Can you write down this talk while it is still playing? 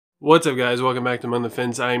What's up, guys? Welcome back to Among the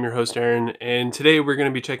Fence. I am your host, Aaron, and today we're going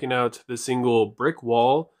to be checking out the single Brick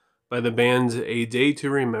Wall by the band A Day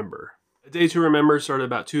To Remember. A Day To Remember started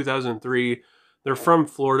about 2003. They're from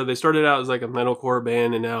Florida. They started out as like a metalcore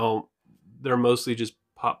band, and now they're mostly just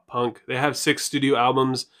pop punk. They have 6 studio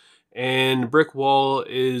albums, and Brick Wall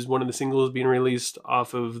is one of the singles being released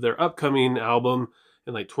off of their upcoming album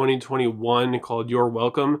in like 2021 called You're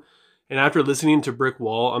Welcome. And after listening to Brick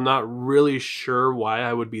Wall, I'm not really sure why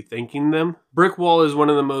I would be thanking them. Brick Wall is one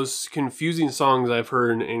of the most confusing songs I've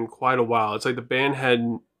heard in quite a while. It's like the band had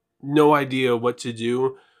no idea what to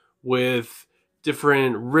do with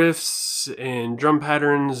different riffs and drum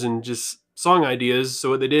patterns and just song ideas. So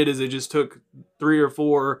what they did is they just took 3 or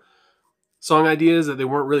 4 song ideas that they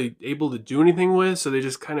weren't really able to do anything with. So they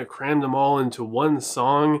just kind of crammed them all into one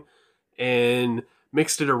song and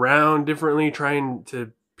mixed it around differently, trying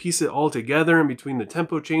to piece it all together in between the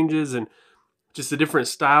tempo changes and just the different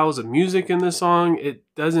styles of music in the song. It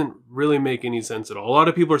doesn't really make any sense at all. A lot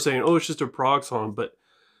of people are saying, oh, it's just a prog song, but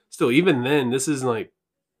still, even then, this is like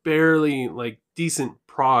barely like decent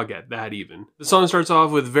prog at that even. The song starts off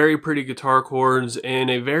with very pretty guitar chords and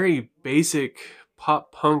a very basic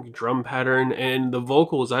pop punk drum pattern, and the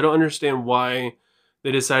vocals, I don't understand why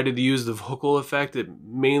they decided to use the vocal effect. It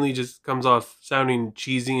mainly just comes off sounding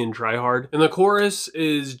cheesy and try hard. And the chorus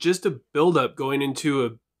is just a build-up going into a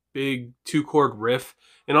big 2-chord riff.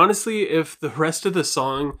 And honestly, if the rest of the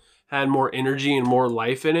song had more energy and more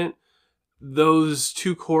life in it, those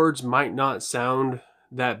 2 chords might not sound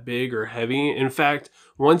that big or heavy. In fact,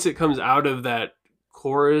 once it comes out of that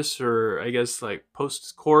chorus, or I guess like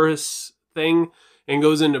post-chorus thing, and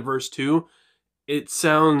goes into verse 2, it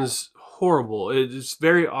sounds horrible. It's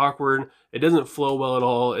very awkward. It doesn't flow well at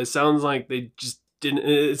all. It sounds like they just didn't.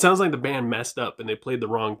 It sounds like the band messed up and they played the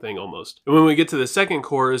wrong thing almost. And when we get to the second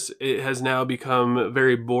chorus, it has now become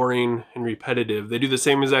very boring and repetitive. They do the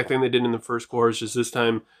same exact thing they did in the first chorus, just this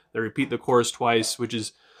time they repeat the chorus twice, which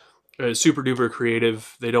is super duper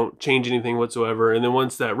creative. They don't change anything whatsoever. And then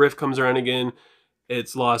once that riff comes around again,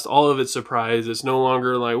 it's lost all of its surprise. It's no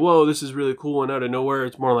longer like, whoa, this is really cool and out of nowhere.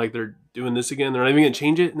 It's more like they're doing this again. They're not even going to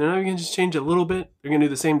change it. And they're not even going to just change it a little bit. They're going to do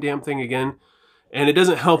the same damn thing again. And it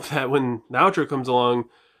doesn't help that when the outro comes along,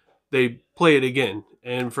 they play it again.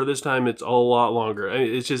 And for this time, it's a lot longer. I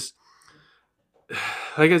mean, it's just,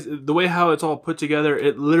 I guess, the way how it's all put together,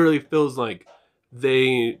 it literally feels like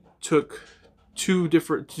they took 2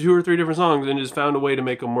 or 3 different songs and just found a way to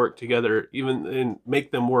make them work together, even and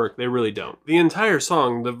make them work. They really don't. The entire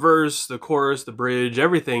song, the verse, the chorus, the bridge,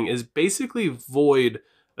 everything is basically void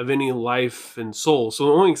of any life and soul. So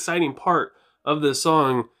the only exciting part of the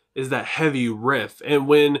song is that heavy riff. And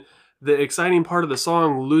when the exciting part of the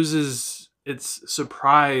song loses its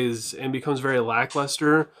surprise and becomes very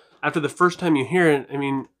lackluster after the first time you hear it, I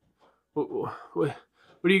mean, what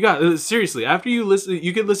do you got? Seriously, after you listen,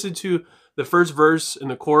 you could listen to the first verse and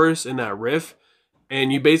the chorus and that riff,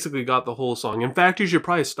 and you basically got the whole song. In fact, you should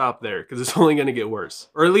probably stop there because it's only going to get worse.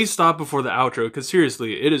 Or at least stop before the outro, because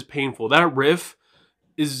seriously, it is painful. That riff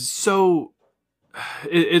is so...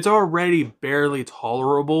 It's already barely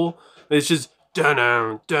tolerable. It's just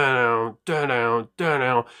da-down, da-down, da-down,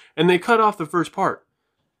 da-down. And they cut off the first part.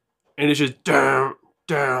 And it's just down,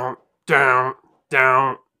 down, down,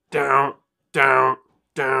 down, down, down,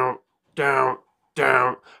 down, down,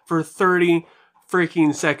 down for 30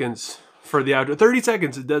 freaking seconds for the outro. 30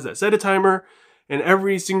 seconds it does that. Set a timer, and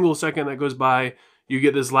every single second that goes by, you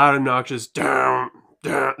get this loud, obnoxious down,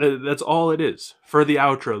 down. That's all it is for the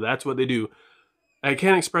outro. That's what they do. I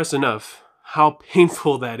can't express enough how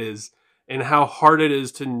painful that is and how hard it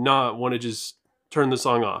is to not want to just turn the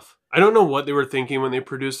song off. I don't know what they were thinking when they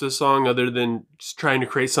produced this song, other than just trying to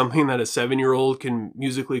create something that a 7-year-old can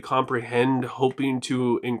musically comprehend, hoping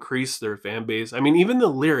to increase their fan base. I mean, even the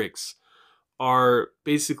lyrics are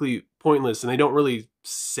basically pointless and they don't really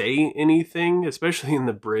say anything, especially in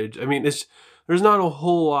the bridge. I mean, there's not a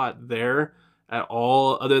whole lot there at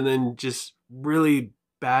all, other than just really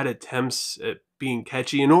bad attempts at being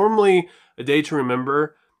catchy. And normally, A Day to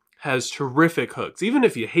Remember has terrific hooks. Even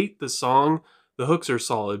if you hate the song, the hooks are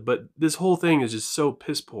solid, but this whole thing is just so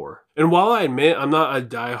piss poor. And while I admit I'm not a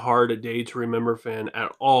die-hard A Day to Remember fan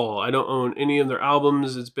at all, I don't own any of their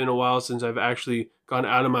albums. It's been a while since I've actually gone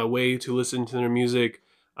out of my way to listen to their music.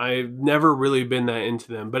 I've never really been that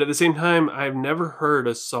into them. But at the same time, I've never heard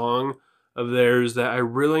a song of theirs that I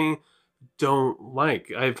really don't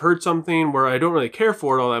like. I've heard something where I don't really care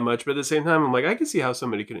for it all that much, but at the same time, I'm like, I can see how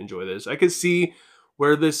somebody can enjoy this. I could see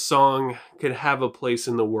where this song could have a place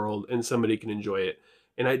in the world and somebody can enjoy it.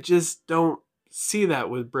 And I just don't see that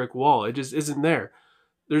with Brick Wall. It just isn't there.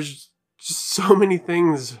 There's just so many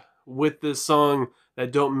things with this song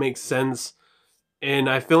that don't make sense. And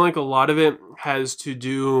I feel like a lot of it has to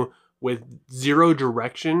do with zero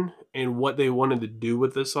direction and what they wanted to do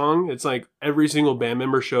with this song. It's like every single band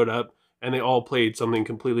member showed up and they all played something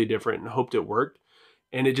completely different and hoped it worked,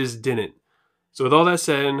 and it just didn't. So with all that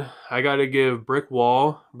said, I gotta give Brick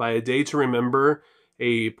Wall by A Day To Remember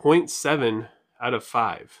a 0.7 out of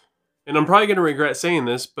 5. And I'm probably gonna regret saying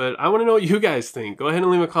this, but I wanna know what you guys think. Go ahead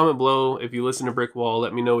and leave a comment below if you listen to Brick Wall.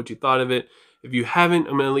 Let me know what you thought of it. If you haven't,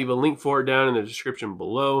 I'm gonna leave a link for it down in the description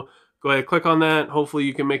below. Go ahead, click on that. Hopefully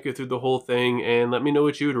you can make it through the whole thing, and let me know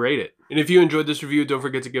what you would rate it. And if you enjoyed this review, don't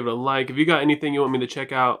forget to give it a like. If you got anything you want me to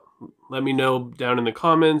check out, let me know down in the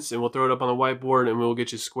comments, and we'll throw it up on the whiteboard and we'll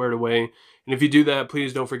get you squared away. And if you do that,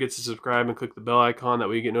 please don't forget to subscribe and click the bell icon. That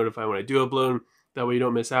way you get notified when I do upload. That way you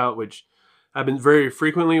don't miss out, which happens very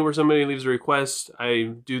frequently where somebody leaves a request.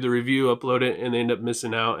 I do the review, upload it, and they end up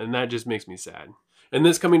missing out, and that just makes me sad. And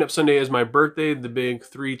this coming up Sunday is my birthday, the big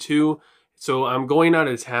 3-2. So I'm going out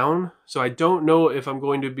of town, so I don't know if I'm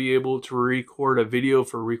going to be able to record a video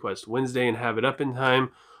for Request Wednesday and have it up in time.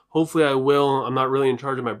 Hopefully I will. I'm not really in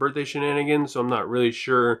charge of my birthday shenanigans, so I'm not really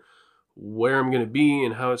sure where I'm going to be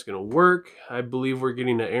and how it's going to work. I believe we're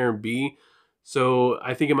getting an Airbnb, so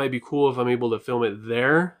I think it might be cool if I'm able to film it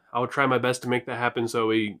there. I'll try my best to make that happen so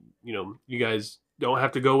you guys don't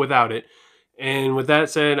have to go without it. And with that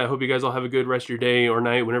said, I hope you guys all have a good rest of your day or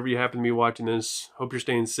night whenever you happen to be watching this. Hope you're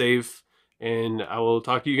staying safe. And I will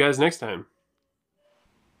talk to you guys next time.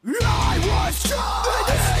 I was just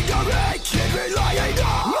an ignorant kid relying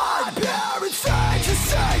on my parents' said to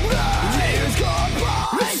save me.